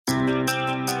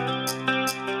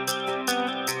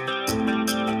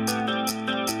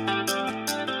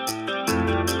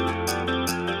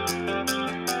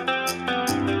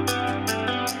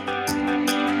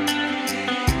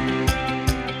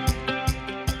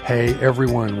Hey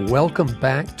everyone, welcome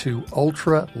back to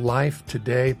Ultra Life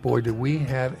Today. Boy, do we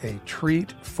have a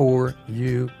treat for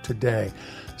you today.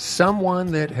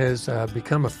 Someone that has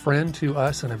become a friend to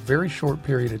us in a very short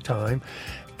period of time,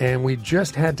 and we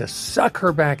just had to suck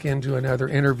her back into another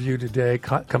interview today,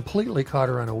 completely caught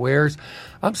her unawares.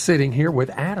 I'm sitting here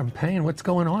with Adam Payne. What's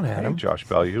going on, Adam? Hey, Josh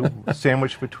Bellew.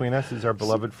 Sandwiched between us is our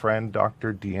beloved friend,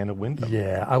 Dr. Deanna Windham.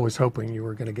 Yeah, I was hoping you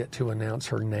were going to get to announce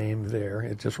her name there.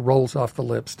 It just rolls off the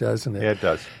lips, doesn't it? Yeah, it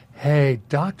does. Hey,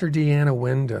 Dr. Deanna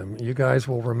Windham. You guys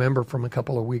will remember from a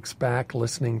couple of weeks back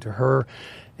listening to her.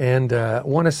 And I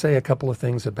want to say a couple of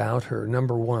things about her.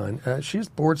 Number one, she's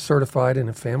board certified in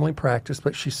a family practice,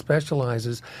 but she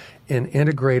specializes in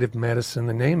integrative medicine.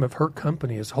 The name of her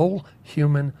company is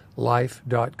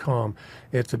wholehumanlife.com.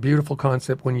 It's a beautiful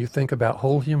concept when you think about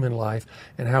whole human life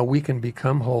and how we can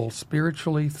become whole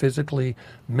spiritually, physically,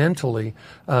 mentally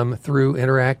through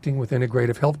interacting with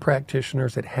integrative health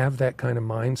practitioners that have that kind of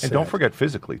mindset. And don't forget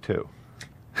physically, too.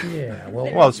 Yeah,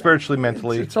 well, spiritually,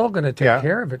 mentally. It's all going to take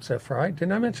care of itself, right?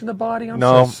 Didn't I mention the body? I'm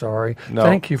No. so sorry. No.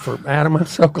 Thank you for Adam. I'm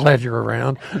so glad you're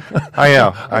around. I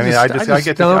am. I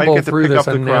get to through pick this up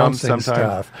the crumbs announcing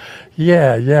sometimes. stuff.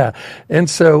 Yeah. And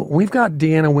so we've got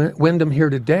Deanna Windham here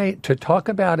today to talk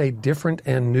about a different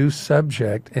and new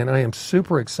subject, and I am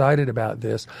super excited about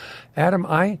this. Adam,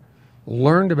 I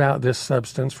learned about this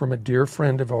substance from a dear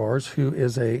friend of ours who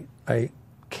is a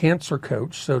cancer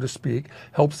coach, so to speak,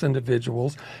 helps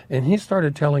individuals. And he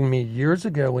started telling me years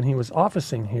ago when he was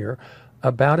officing here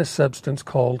about a substance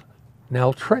called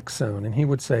naltrexone. And he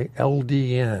would say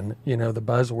LDN, the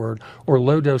buzzword, or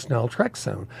low-dose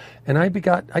naltrexone. And I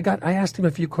asked him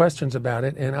a few questions about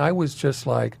it, and I was just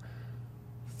like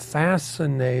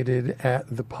fascinated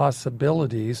at the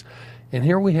possibilities. And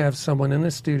here we have someone in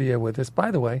the studio with us.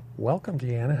 By the way, welcome,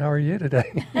 Deanna. How are you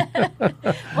today?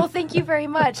 Well, thank you very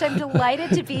much. I'm delighted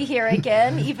to be here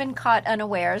again, even caught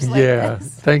unawares like this.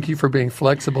 Thank you for being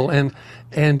flexible. And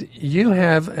you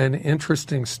have an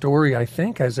interesting story, I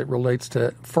think, as it relates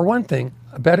to, for one thing,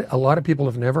 I bet a lot of people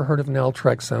have never heard of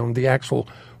naltrexone, the actual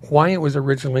why it was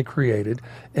originally created,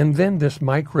 and then this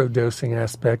microdosing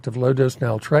aspect of low-dose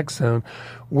naltrexone.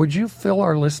 Would you fill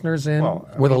our listeners in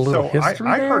with a little history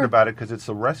I there? heard about it because it's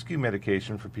a rescue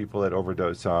medication for people that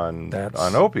overdose on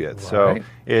opiates. Right,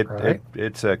 so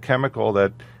it's a chemical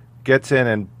that gets in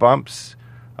and bumps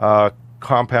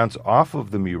compounds off of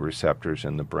the mu receptors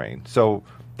in the brain. So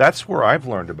that's where I've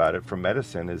learned about it from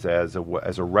medicine, is as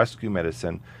a rescue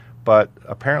medicine. But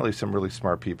apparently some really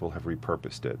smart people have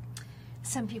repurposed it.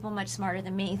 Some people much smarter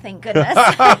than me, thank goodness.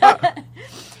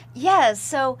 Yes,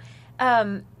 so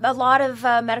a lot of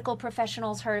medical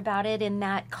professionals heard about it in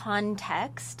that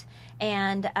context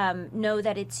and know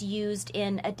that it's used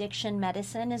in addiction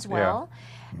medicine as well.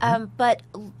 Yeah. But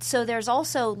so there's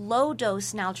also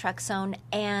low-dose naltrexone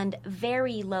and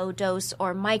very low-dose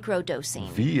or microdosing.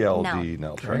 VLD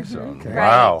naltrexone. Okay.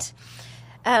 Wow. Right.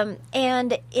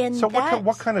 And in so that,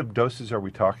 what kind of doses are we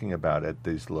talking about at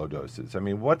these low doses? I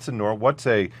mean, what's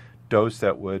a dose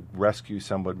that would rescue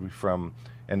somebody from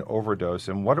an overdose,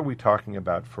 and what are we talking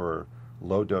about for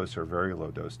low dose or very low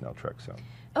dose naltrexone?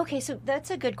 Okay, so that's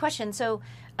a good question. So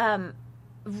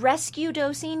rescue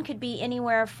dosing could be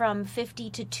anywhere from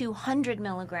 50 to 200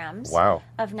 milligrams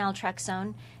of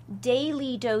naltrexone.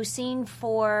 Daily dosing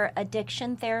for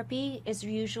addiction therapy is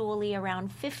usually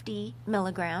around 50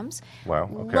 milligrams. Wow.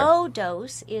 Okay. Low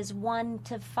dose is 1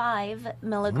 to 5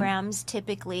 milligrams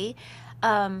typically,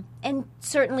 and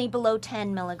certainly below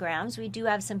 10 milligrams. We do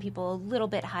have some people a little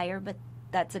bit higher, but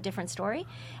that's a different story.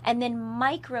 And then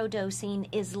microdosing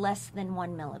is less than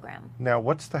 1 milligram. Now,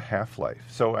 what's the half-life?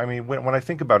 So, I mean, when I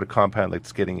think about a compound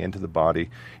that's getting into the body,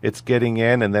 it's getting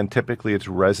in, and then typically it's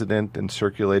resident and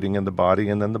circulating in the body,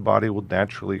 and then the body will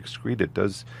naturally excrete it.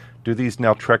 Do these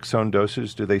naltrexone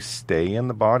doses, do they stay in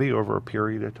the body over a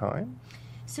period of time?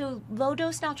 So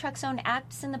low-dose naltrexone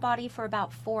acts in the body for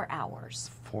about 4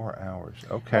 hours. 4 hours,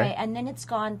 okay. Right, and then it's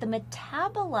gone. The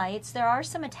metabolites, there are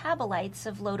some metabolites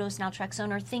of low-dose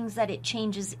naltrexone or things that it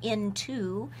changes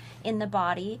into in the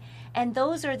body, and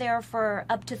those are there for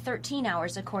up to 13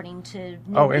 hours according to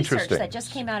new research that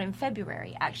just came out in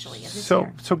February, actually, of this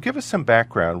year. So give us some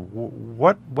background.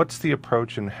 What's the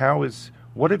approach, and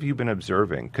what have you been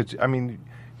observing? Because, I mean,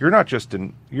 you're not just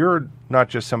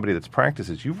somebody that's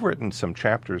practices. You've written some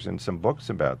chapters and some books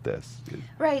about this.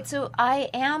 Right. So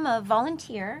I am a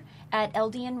volunteer at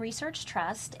LDN Research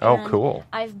Trust. Oh, cool.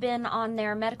 I've been on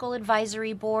their medical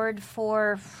advisory board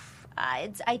for,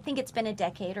 I think it's been a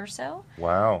decade or so.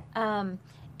 Wow.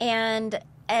 And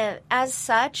as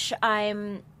such,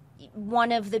 I'm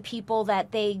one of the people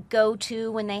that they go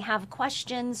to when they have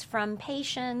questions from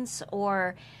patients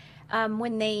or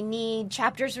when they need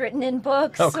chapters written in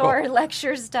books or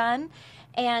lectures done.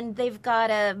 And they've got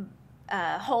a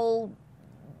whole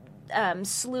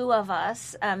slew of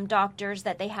us, doctors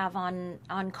that they have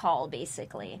on call,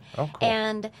 basically. Oh, cool.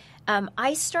 And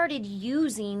I started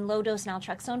using low-dose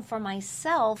naltrexone for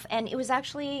myself, and it was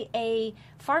actually a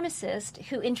pharmacist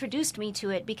who introduced me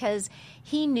to it because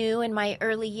he knew in my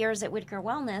early years at Whitaker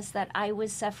Wellness that I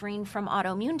was suffering from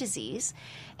autoimmune disease.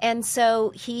 And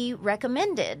so he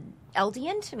recommended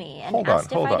LDN to me and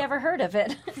asked if I'd ever heard of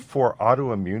it. For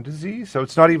autoimmune disease? So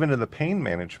it's not even in the pain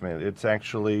management. It's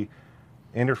actually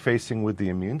interfacing with the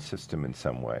immune system in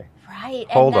some way. Right.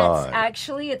 Hold and that's on.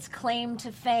 actually its claim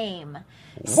to fame.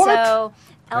 What? So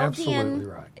Absolutely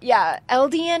right. Yeah,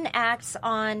 LDN acts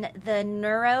on the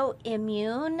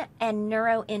neuroimmune and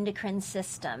neuroendocrine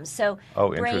systems. So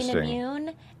brain interesting.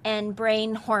 immune and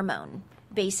brain hormone,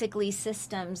 basically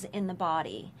systems in the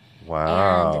body.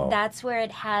 Wow. And that's where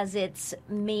it has its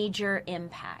major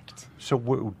impact.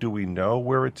 So do we know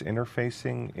where it's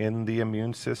interfacing in the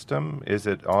immune system? Is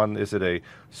it a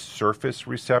surface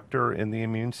receptor in the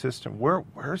immune system? Where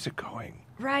is it going?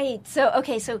 Right.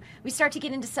 So we start to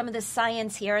get into some of the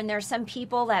science here, and there are some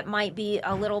people that might be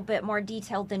a little bit more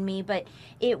detailed than me, but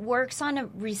it works on a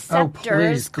receptor. Oh,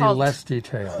 please called be less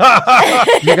detailed.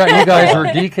 you guys are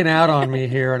geeking out on me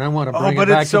here, and I want to bring it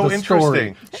back to the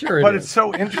story. Sure it is. But it's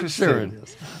so interesting. Sure it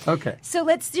is. Okay. So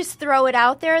let's just throw it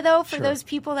out there, though, for Sure. those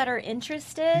people that are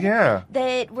interested. Yeah.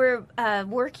 That we're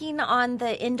working on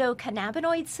the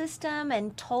endocannabinoid system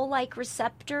and toll-like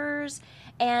receptors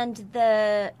and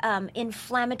the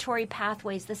inflammatory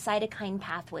pathways, the cytokine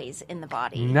pathways in the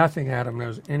body. Nothing Adam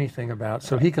knows anything about,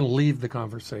 so he can leave the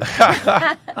conversation.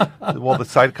 Well, the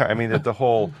cytokine, I mean, the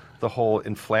whole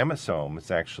inflammasome is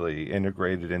actually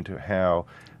integrated into how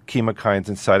chemokines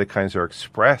and cytokines are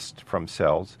expressed from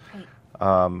cells. Right.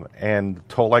 And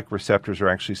toll-like receptors are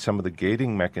actually some of the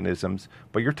gating mechanisms.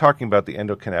 But you're talking about the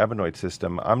endocannabinoid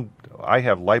system. I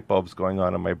have light bulbs going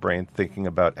on in my brain thinking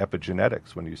about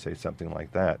epigenetics when you say something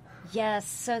like that. Yes,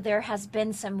 so there has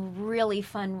been some really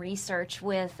fun research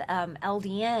with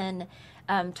LDN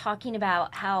talking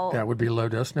about how... That would be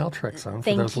low-dose naltrexone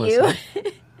Thank for those you.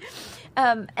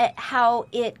 listening. How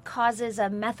it causes a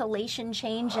methylation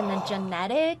change in the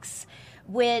genetics,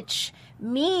 which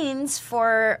means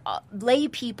for lay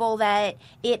people that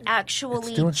it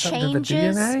actually It's doing something to the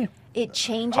changes. DNA? It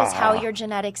changes how your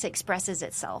genetics expresses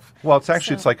itself. Well, it's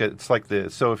actually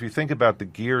so if you think about the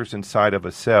gears inside of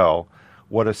a cell,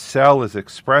 what a cell is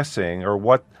expressing or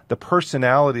what the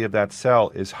personality of that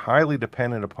cell is highly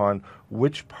dependent upon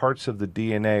which parts of the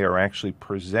DNA are actually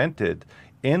presented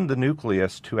in the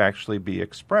nucleus to actually be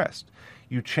expressed.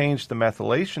 You change the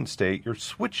methylation state, you're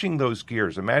switching those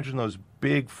gears. Imagine those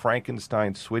big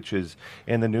Frankenstein switches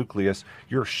in the nucleus.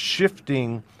 You're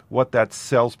shifting what that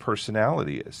cell's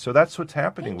personality is. So that's what's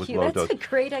happening with low dose. That's a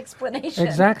great explanation.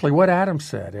 Exactly what Adam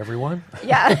said, everyone.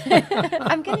 Yeah.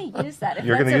 I'm going to use that if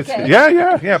You're that's going to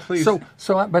okay. use yeah, please.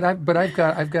 But I've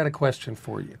got a question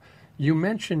for you. You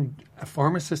mentioned a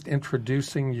pharmacist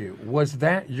introducing you. Was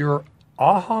that your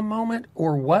aha moment,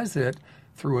 or was it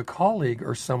through a colleague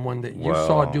or someone that you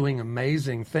saw doing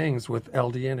amazing things with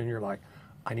LDN and you're like,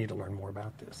 I need to learn more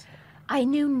about this? I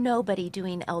knew nobody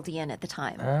doing LDN at the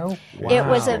time. Oh,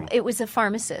 wow. It was a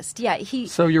pharmacist. Yeah,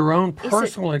 So your own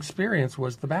personal experience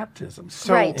was the baptism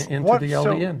Right. into the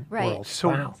LDN Right. world. So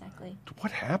wow. Exactly.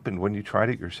 what happened when you tried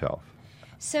it yourself?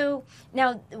 So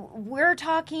now we're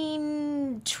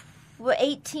talking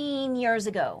 18 years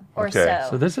ago or Okay.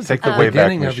 So this is Take the the Wayback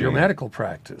beginning of your Machine. medical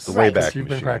practice. The Wayback You've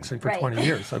been Machine. practicing for 20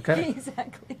 years, okay?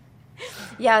 Exactly.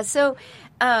 Yeah, so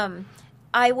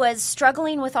I was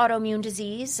struggling with autoimmune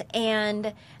disease,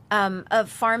 and a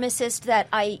pharmacist that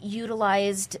I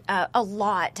utilized a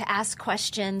lot to ask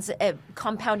questions, a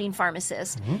compounding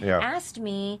pharmacist, asked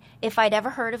me if I'd ever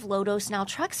heard of low-dose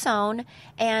naltrexone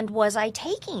and was I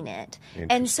taking it.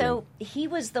 And so he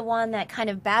was the one that kind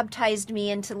of baptized me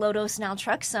into low-dose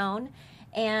naltrexone,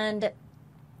 and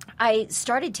I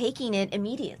started taking it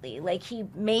immediately. Like, he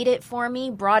made it for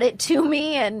me, brought it to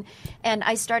me, and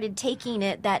I started taking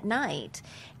it that night.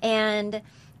 And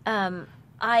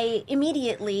I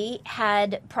immediately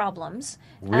had problems.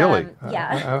 Really?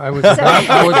 Yeah. I was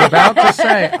about to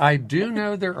say, I do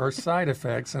know there are side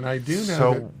effects, and I do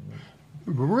know that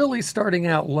really starting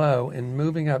out low and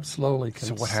moving up slowly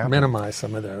can what happened? minimize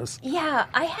some of those. Yeah,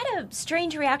 I had a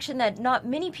strange reaction that not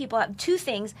many people have. Two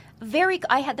things.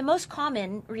 I had the most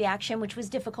common reaction, which was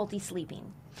difficulty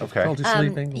sleeping. Okay. Difficulty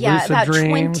sleeping, yeah, lucid about 20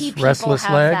 dreams, people restless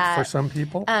have leg that. for some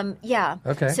people. Yeah.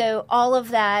 Okay. So all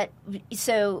of that.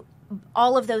 So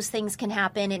all of those things can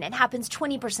happen, and it happens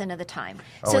 20% of the time.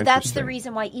 Oh, So that's interesting. the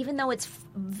reason why, even though it's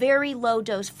very low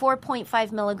dose,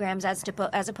 4.5 milligrams as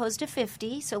opposed to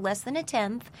 50, so less than a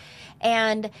tenth,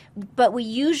 but we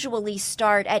usually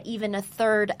start at even a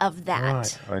third of that.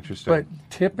 Right. Oh, interesting. But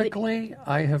typically,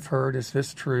 I have heard, is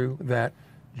this true, that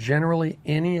generally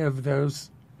any of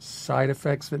those side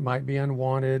effects that might be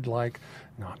unwanted, like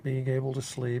not being able to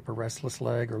sleep or restless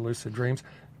leg or lucid dreams,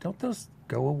 don't those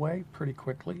go away pretty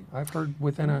quickly? I've heard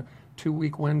within a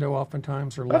 2-week window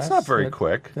oftentimes or less. That's not very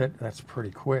quick. That's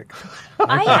pretty quick.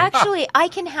 I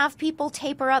can have people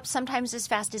taper up sometimes as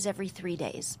fast as every 3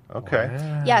 days. Okay.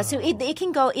 Wow. Yeah, so it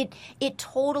can go. It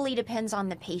totally depends on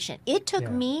the patient. It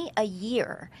took me a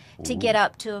year to get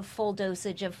up to a full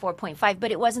dosage of 4.5,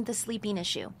 but it wasn't the sleeping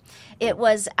issue. It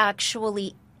was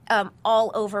actually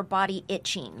all over body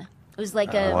itching. It was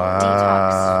like a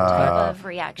detox type of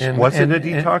reaction. Was it a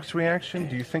detox reaction?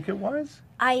 Do you think it was?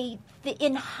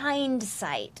 In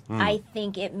hindsight, I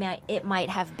think it might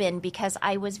have been because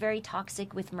I was very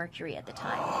toxic with mercury at the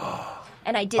time,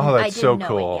 and I didn't know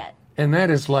it yet. And that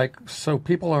is like, so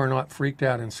people are not freaked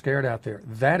out and scared out there.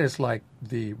 That is like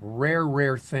the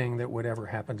rare thing that would ever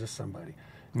happen to somebody.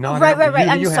 Right.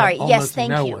 I'm you sorry. Have Yes, almost thank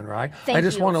no you. one, right? Thank I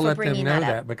just you want to for let them bringing know that up.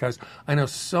 that because I know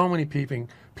so many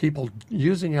people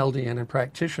using LDN and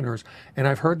practitioners, and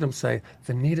I've heard them say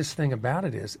the neatest thing about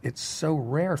it is it's so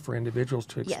rare for individuals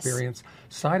to experience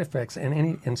side effects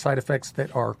and side effects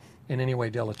that are in any way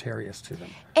deleterious to them.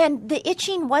 And the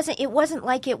itching wasn't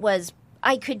like it was.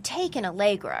 I could take an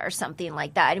Allegra or something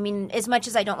like that. I mean, as much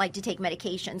as I don't like to take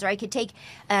medications, or I could take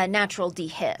natural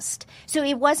dehist. So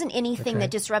it wasn't anything that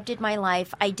disrupted my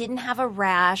life. I didn't have a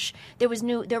rash. There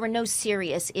were no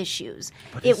serious issues.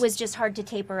 It was just hard to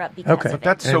taper up because of it. But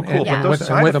that's so cool. Yeah. But those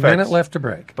side with a effects, minute left to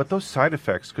break. But those side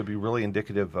effects could be really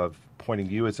indicative of pointing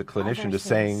you as a clinician Other to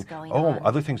saying, things going oh, on.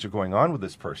 other things are going on with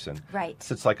this person. Right.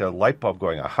 So it's like a light bulb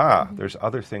going, aha, there's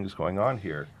other things going on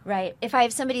here. Right. If I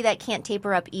have somebody that can't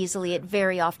taper up easily, it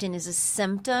very often is a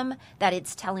symptom that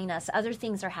it's telling us other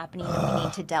things are happening and we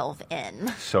need to delve in.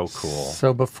 So cool.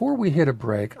 So before we hit a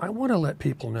break, I want to let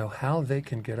people know how they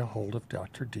can get a hold of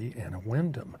Dr. Deanna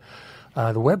Windham.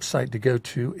 The website to go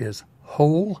to is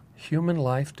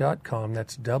wholehumanlife.com.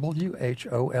 That's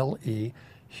WHOLE,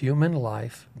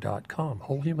 humanlife.com,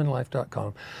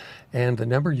 wholehumanlife.com. And the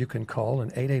number you can call,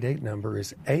 an 888 number,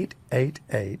 is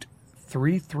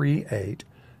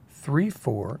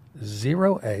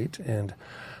 888-338-3408. And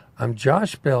I'm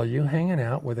Josh Bellew, hanging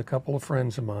out with a couple of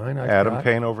friends of mine. Adam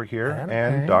Payne over here Adam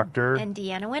and Payne. Dr. And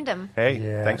Deanna Windham. Hey,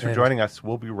 Yeah, thanks for and- joining us.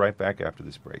 We'll be right back after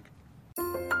this break.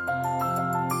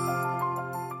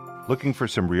 Looking for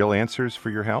some real answers for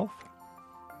your health?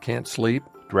 Can't sleep,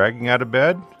 Dragging out of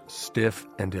bed? stiff,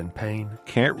 and in pain?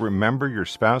 Can't remember your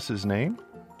spouse's name?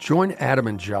 Join Adam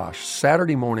and Josh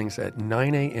Saturday mornings at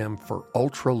 9 a.m. for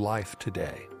Ultra Life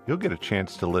Today. You'll get a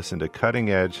chance to listen to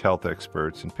cutting-edge health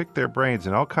experts and pick their brains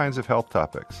in all kinds of health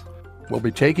topics. We'll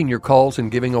be taking your calls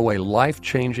and giving away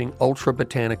life-changing Ultra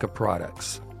Botanica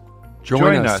products.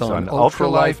 Join us on Ultra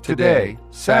Life Today,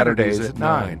 Saturdays at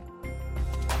 9.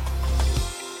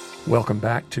 Welcome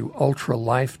back to Ultra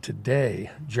Life Today.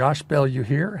 Josh Bellew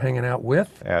here, hanging out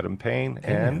with Adam Payne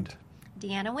and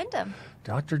Deanna Windham.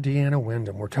 Dr. Deanna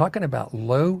Windham. We're talking about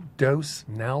low-dose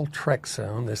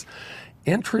naltrexone, this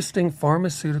interesting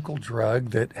pharmaceutical drug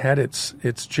that had its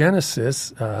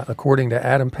genesis, according to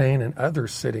Adam Payne and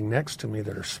others sitting next to me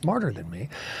that are smarter than me,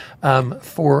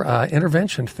 for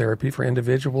intervention therapy for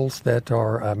individuals that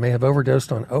are may have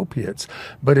overdosed on opiates.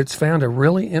 But it's found a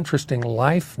really interesting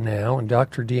life now, and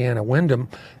Dr. Deanna Windham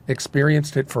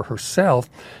experienced it for herself.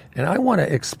 And I want to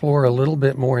explore a little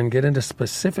bit more and get into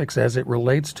specifics as it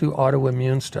relates to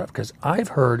autoimmune stuff, because I've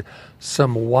heard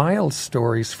some wild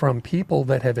stories from people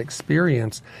that have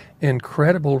experienced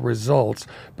incredible results,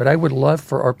 but I would love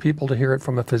for our people to hear it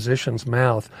from a physician's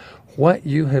mouth, what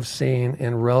you have seen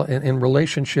in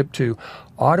relationship to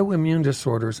autoimmune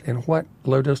disorders and what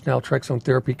low-dose naltrexone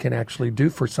therapy can actually do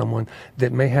for someone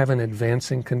that may have an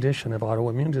advancing condition of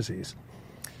autoimmune disease.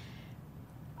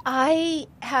 I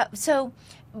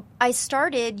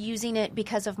started using it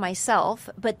because of myself,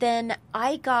 but then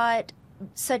I got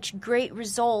such great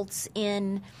results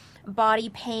in body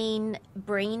pain,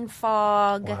 brain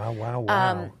fog,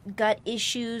 gut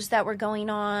issues that were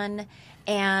going on,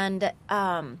 and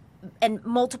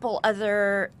multiple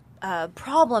other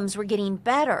problems were getting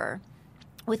better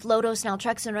with low-dose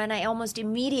naltrexone, and I almost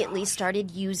immediately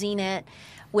started using it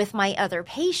with my other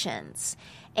patients.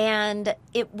 And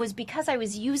it was because I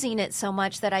was using it so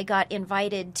much that I got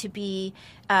invited to be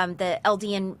the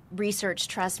LDN Research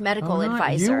Trust medical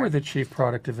advisor. You were the chief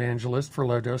product evangelist for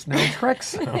low-dose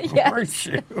naltrexone, weren't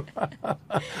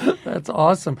you? That's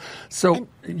awesome. So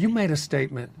you made a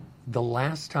statement the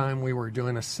last time we were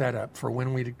doing a setup for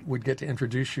when we would get to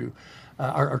introduce you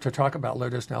or to talk about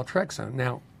low-dose naltrexone.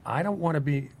 Now, I don't want to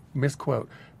be misquote,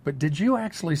 but did you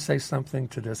actually say something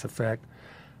to this effect?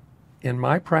 In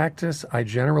my practice, I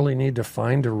generally need to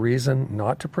find a reason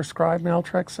not to prescribe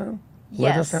naltrexone?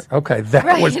 Yes. Okay,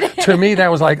 that was, to me, that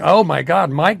was like, oh my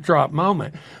God, mic drop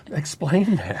moment.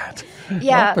 Explain that.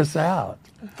 Yeah. Help us out.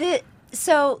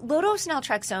 So low-dose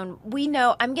naltrexone, we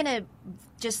know, I'm going to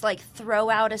just like throw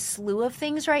out a slew of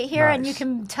things right here, and you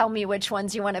can tell me which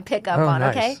ones you want to pick up on,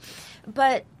 okay?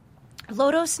 But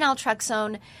low-dose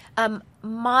naltrexone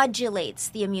modulates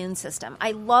the immune system.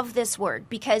 I love this word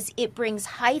because it brings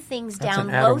high things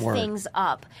down, low things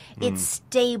up. It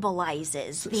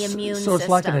stabilizes the immune system. So it's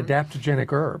like an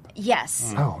adaptogenic herb.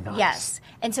 Yes. Oh, nice. Yes.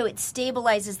 And so it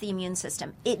stabilizes the immune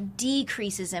system. It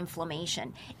decreases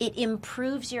inflammation. It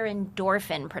improves your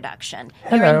endorphin production.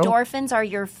 Hello. Your endorphins are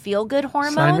your feel-good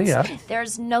hormones. Sign me up.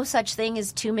 There's no such thing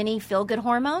as too many feel-good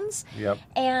hormones. Yep.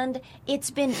 And it's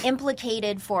been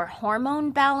implicated for hormone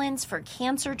balance, for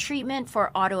cancer treatment, for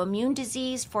autoimmune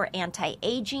disease, for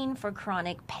anti-aging, for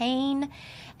chronic pain.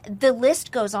 The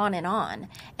list goes on and on.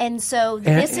 And so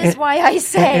this is why I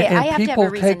say I have to have a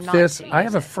reason not to use I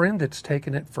have a friend that's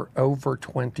taken it for over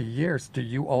 20 years. Do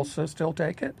you also still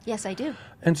take it? Yes, I do.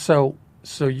 And so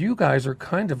you guys are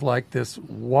kind of like this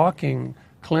walking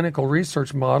clinical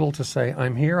research model to say,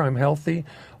 I'm here, I'm healthy,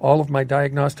 all of my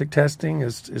diagnostic testing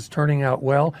is turning out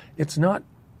well. It's not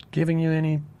giving you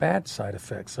any bad side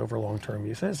effects over long-term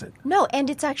use, is it? No, and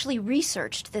it's actually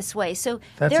researched this way. So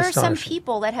there are some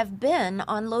people that have been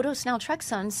on low-dose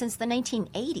naltrexone since the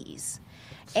 1980s.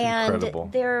 And incredible.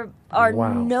 There are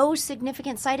no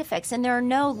significant side effects, and there are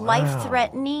no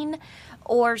life-threatening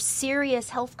or serious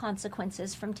health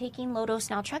consequences from taking low-dose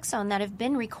naltrexone that have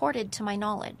been recorded to my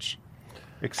knowledge.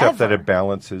 Except that it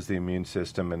balances the immune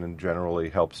system and generally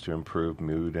helps to improve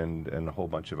mood and a whole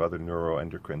bunch of other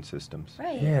neuroendocrine systems.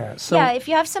 Right. Yeah. So if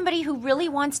you have somebody who really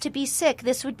wants to be sick,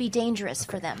 this would be dangerous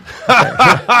for them.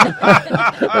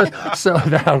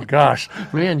 Oh gosh,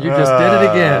 man, you just did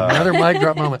it again. Another mic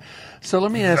drop moment. So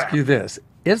let me ask you this.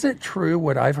 Is it true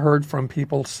what I've heard from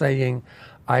people saying,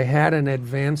 I had an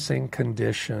advancing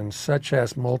condition such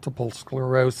as multiple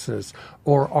sclerosis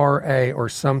or RA or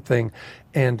something,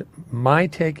 and my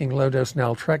taking low-dose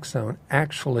naltrexone,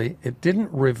 actually, it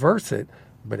didn't reverse it,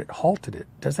 but it halted it.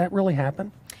 Does that really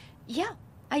happen? Yeah,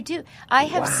 I do. I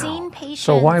have seen patients...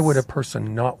 So why would a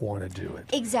person not want to do it?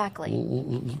 Exactly.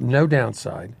 No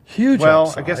downside. Huge Well,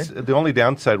 upside. I guess the only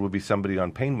downside would be somebody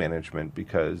on pain management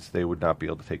because they would not be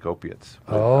able to take opiates.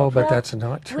 But that's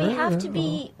not true. We have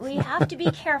to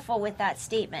be careful with that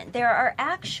statement. There are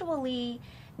actually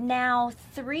now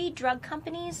 3 drug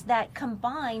companies that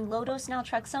combine low-dose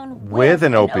naltrexone with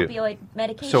an opioid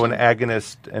medication. So an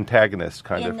agonist-antagonist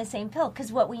kind of. In the same pill.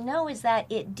 Because what we know is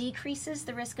that it decreases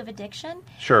the risk of addiction.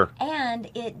 Sure.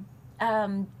 And it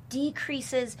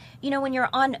decreases, when you're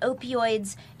on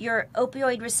opioids, your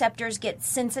opioid receptors get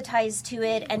sensitized to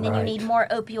it, and then you need more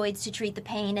opioids to treat the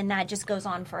pain, and that just goes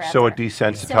on forever. So it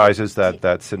desensitizes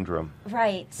that syndrome.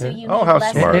 Right. So you need how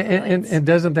less smart. And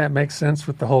doesn't that make sense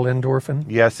with the whole endorphin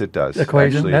Yes, it does.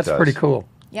 equation? Actually, That's it does. pretty cool.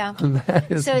 Yeah. That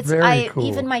is So very cool.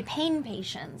 even my pain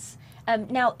patients.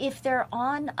 Now, if they're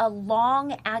on a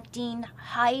long-acting,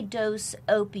 high-dose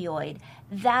opioid,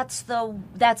 that's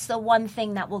the one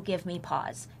thing that will give me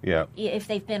pause. Yeah. If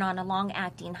they've been on a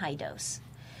long-acting high dose,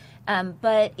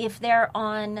 but if they're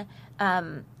on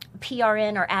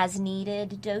PRN or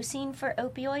as-needed dosing for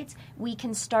opioids, we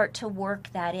can start to work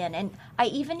that in. And I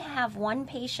even have one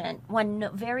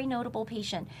very notable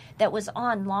patient that was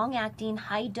on long-acting,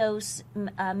 high-dose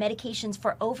medications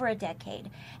for over a decade,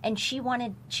 and she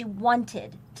wanted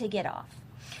to get off.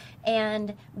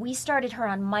 And we started her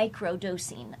on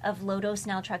micro-dosing of low-dose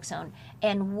naltrexone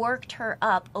and worked her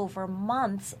up over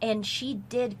months, and she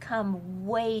did come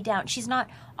way down. She's not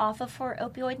off of her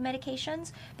opioid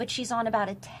medications, but she's on about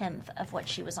 1/10 of what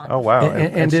she was on. Oh, wow.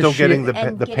 And still getting the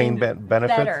pain benefit?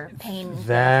 Better pain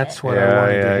That's benefit. what I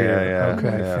wanted to hear. Yeah.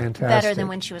 Okay, Yeah. fantastic. Better than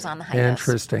when she was on the high dose.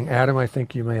 Interesting. Adam, I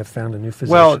think you may have found a new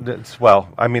physician.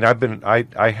 I mean,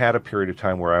 I had a period of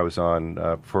time where I was on,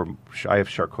 I have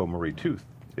Charcot-Marie tooth.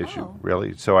 issue, Oh.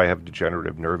 really. So I have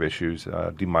degenerative nerve issues,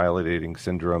 demyelinating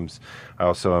syndromes. I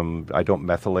also I don't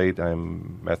methylate.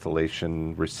 I'm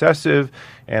methylation recessive,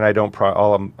 and I don't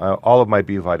all of my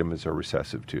B vitamins are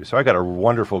recessive too. So I got a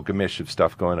wonderful gamish of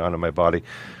stuff going on in my body.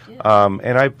 And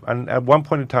at one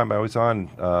point in time, I was on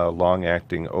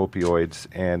long-acting opioids,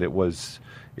 and it was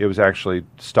actually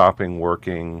stopping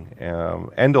working.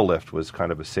 Endolift was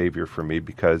kind of a savior for me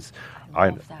because I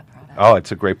love that product. Oh,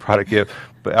 it's a great product, yeah.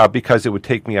 But because it would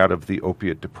take me out of the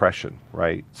opiate depression,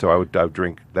 right? So I would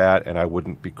drink that, and I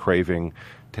wouldn't be craving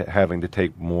having to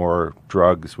take more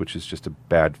drugs, which is just a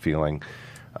bad feeling.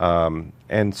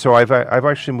 And so I've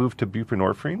actually moved to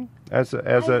buprenorphine I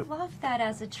love that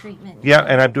as a treatment. Yeah,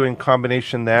 and I'm doing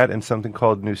combination that and something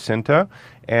called Nucynta,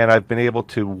 and I've been able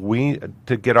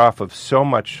to get off of so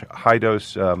much high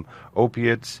dose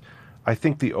opiates. I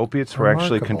think the opiates were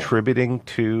actually contributing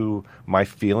to my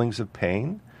feelings of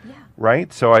pain. Yeah.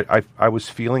 Right? So I was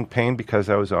feeling pain because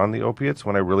I was on the opiates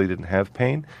when I really didn't have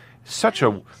pain. Such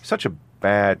a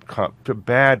bad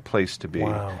place to be.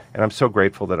 Wow. And I'm so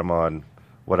grateful that I'm on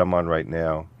what I'm on right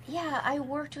now. Yeah, I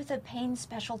worked with a pain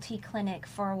specialty clinic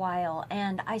for a while,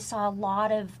 and I saw a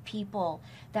lot of people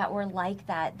that were like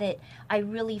that I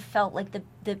really felt like the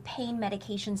pain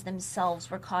medications themselves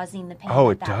were causing the pain. Oh,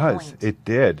 at it that does. point. It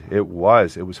did. It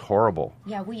was horrible.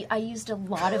 Yeah, I used a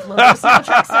lot of low-dose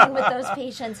naltrexone with those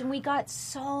patients, and we got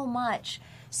so much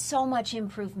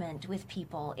improvement with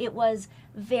people. It was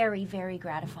very, very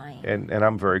gratifying. And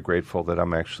I'm very grateful that I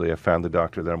found the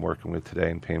doctor that I'm working with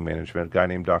today in pain management, a guy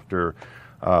named Dr.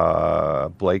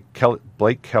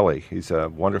 Blake Kelly. He's a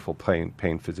wonderful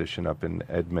pain physician up in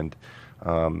Edmond.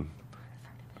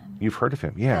 You've heard of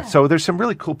him, yeah. So there's some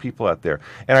really cool people out there,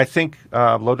 and I think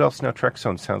low-dose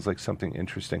naltrexone sounds like something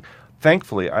interesting.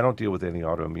 Thankfully, I don't deal with any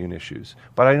autoimmune issues,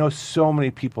 but I know so many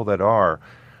people that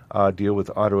deal with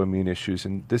autoimmune issues,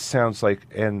 and this sounds like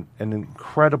an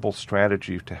incredible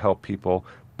strategy to help people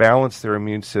balance their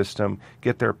immune system,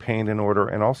 get their pain in order,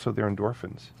 and also their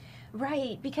endorphins.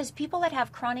 Right, because people that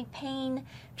have chronic pain,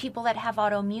 people that have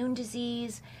autoimmune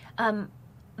disease,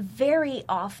 very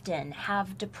often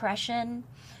have depression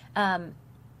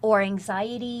or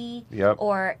anxiety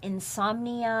or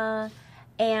insomnia,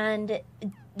 and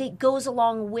it goes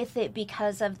along with it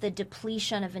because of the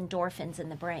depletion of endorphins in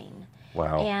the brain.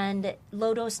 Wow. And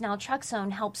low-dose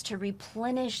naltrexone helps to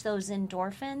replenish those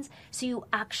endorphins so you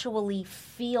actually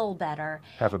feel better.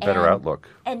 Have a better outlook.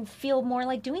 And feel more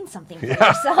like doing something for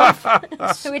yourself,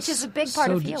 which is a big part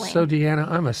of healing. So, Deanna,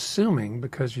 I'm assuming,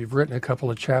 because you've written a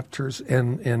couple of chapters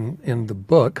in the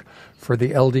book for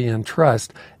the LDN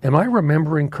Trust, am I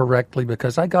remembering correctly,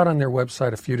 because I got on their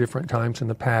website a few different times in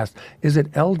the past, is it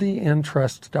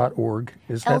ldntrust.org?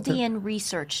 Is that LDN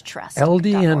Research Trust.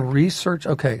 LDN Research,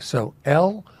 okay, so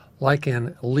L like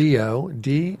in Leo,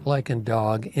 D like in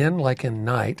dog, N like in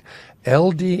night,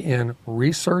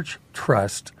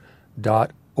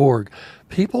 ldnresearchtrust.org.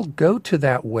 People go to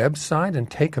that website and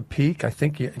take a peek. I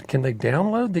think can they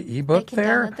download the ebook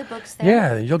there? They can download the books there.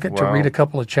 Yeah, you'll get to read a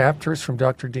couple of chapters from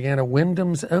Dr. Deanna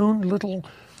Windham's own little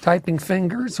typing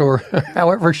fingers, or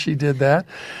however she did that.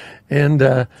 And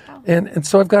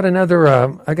so I've got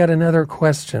another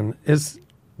question.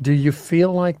 Do you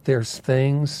feel like there's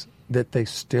things that they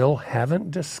still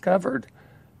haven't discovered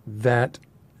that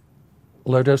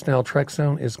low-dose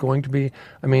naltrexone is going to be?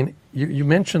 I mean, you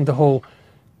mentioned the whole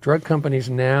drug companies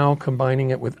now combining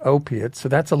it with opiates, so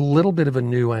that's a little bit of a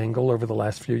new angle over the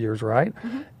last few years, right?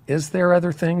 Mm-hmm. Is there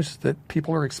other things that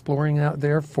people are exploring out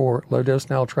there for low-dose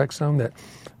naltrexone that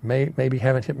maybe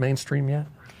haven't hit mainstream yet?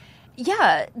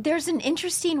 Yeah, there's an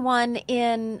interesting one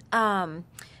in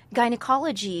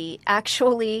gynecology,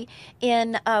 actually,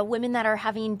 in women that are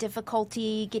having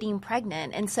difficulty getting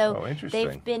pregnant. And so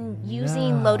they've been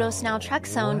using low-dose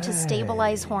naltrexone to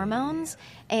stabilize hormones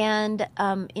and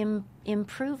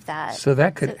improve that. So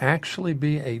that could actually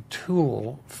be a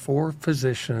tool for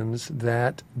physicians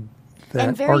that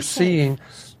are seeing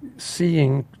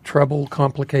trouble,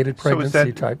 complicated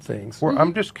pregnancy type things.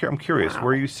 I'm curious. Wow.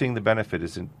 Where are you seeing the benefit?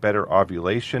 Is it better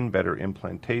ovulation, better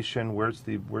implantation? Where's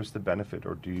the benefit,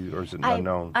 or is it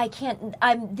unknown? I can't.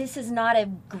 This is not a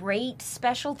great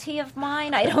specialty of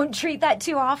mine. I don't treat that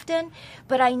too often,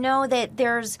 but I know that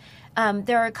there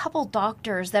are a couple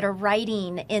doctors that are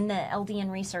writing in the LDN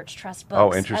Research Trust books.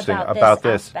 Oh, interesting. About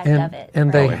this aspect of it.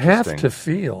 And they have to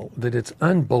feel that it's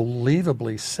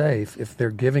unbelievably safe if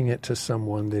they're giving it to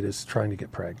someone that is trying to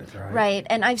get pregnant, right? Right.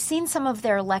 And I've seen some of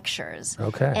their lectures.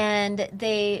 Okay. And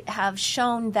they have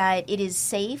shown that it is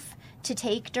safe to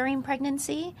take during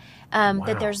pregnancy,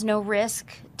 that there's no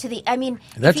risk to the. I mean,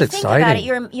 that's if you think exciting. about it,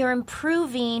 you're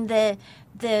improving the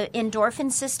the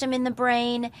endorphin system in the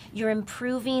brain. You're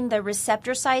improving the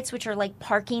receptor sites, which are like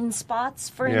parking spots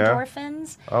for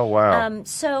endorphins. Oh, wow.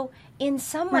 So in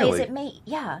some ways Really? it may,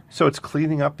 So it's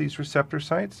cleaning up these receptor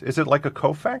sites? Is it like a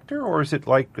cofactor, or is it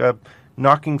like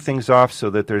knocking things off so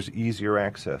that there's easier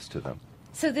access to them?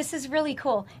 So this is really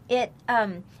cool. It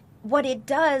what it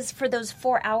does for those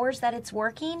 4 hours that it's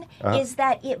working is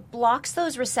that it blocks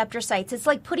those receptor sites. It's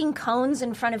like putting cones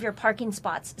in front of your parking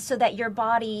spots so that your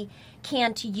body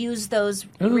can't use those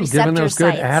receptor giving those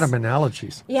sites. good Adam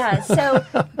analogies. Yeah, so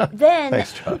then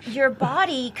Thanks, Josh. your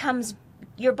body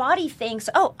thinks,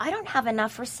 oh, I don't have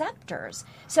enough receptors,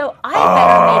 so I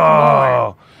better make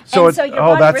more. So, And your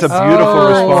body that's a beautiful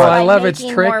responds response. by I love it's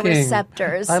making more tricking.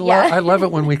 receptors. I love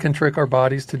it when we can trick our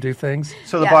bodies to do things.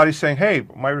 So the body's saying, hey,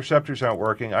 my receptors aren't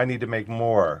working. I need to make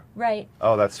more. Right.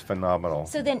 Oh, that's phenomenal.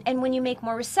 So then, and when you make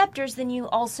more receptors, then you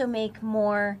also make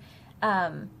more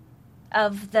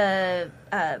of the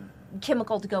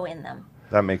chemical to go in them.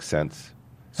 That makes sense.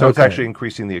 So it's Okay. actually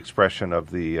increasing the expression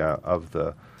of the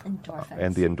Endorphins.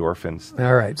 and the endorphins.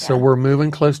 All right, so Yeah. we're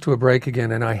moving close to a break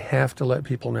again, and I have to let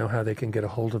people know how they can get a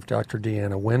hold of Dr.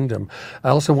 Deanna Windham. I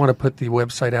also want to put the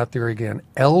website out there again,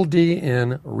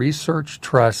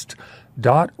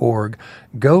 ldnresearchtrust.org.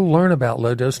 Go learn about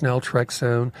low-dose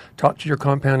naltrexone. Talk to your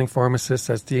compounding pharmacist.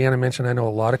 As Deanna mentioned, I know a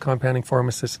lot of compounding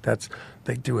pharmacists.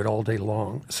 They do it all day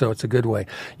long, so it's a good way.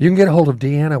 You can get a hold of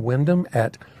Deanna Windham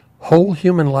at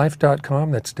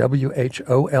wholehumanlife.com. That's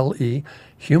WHOLE,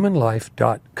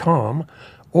 humanlife.com.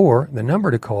 Or the number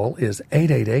to call is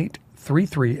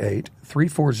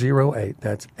 888-338-3408.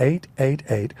 That's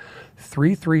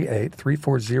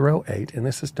 888-338-3408. And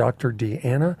this is Dr.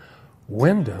 Deanna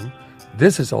Windham.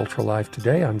 This is Ultra Life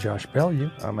Today. I'm Josh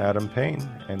Bellew. I'm Adam Payne,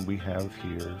 and we have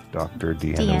here Dr.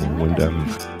 Deanna Deanna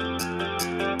Windham.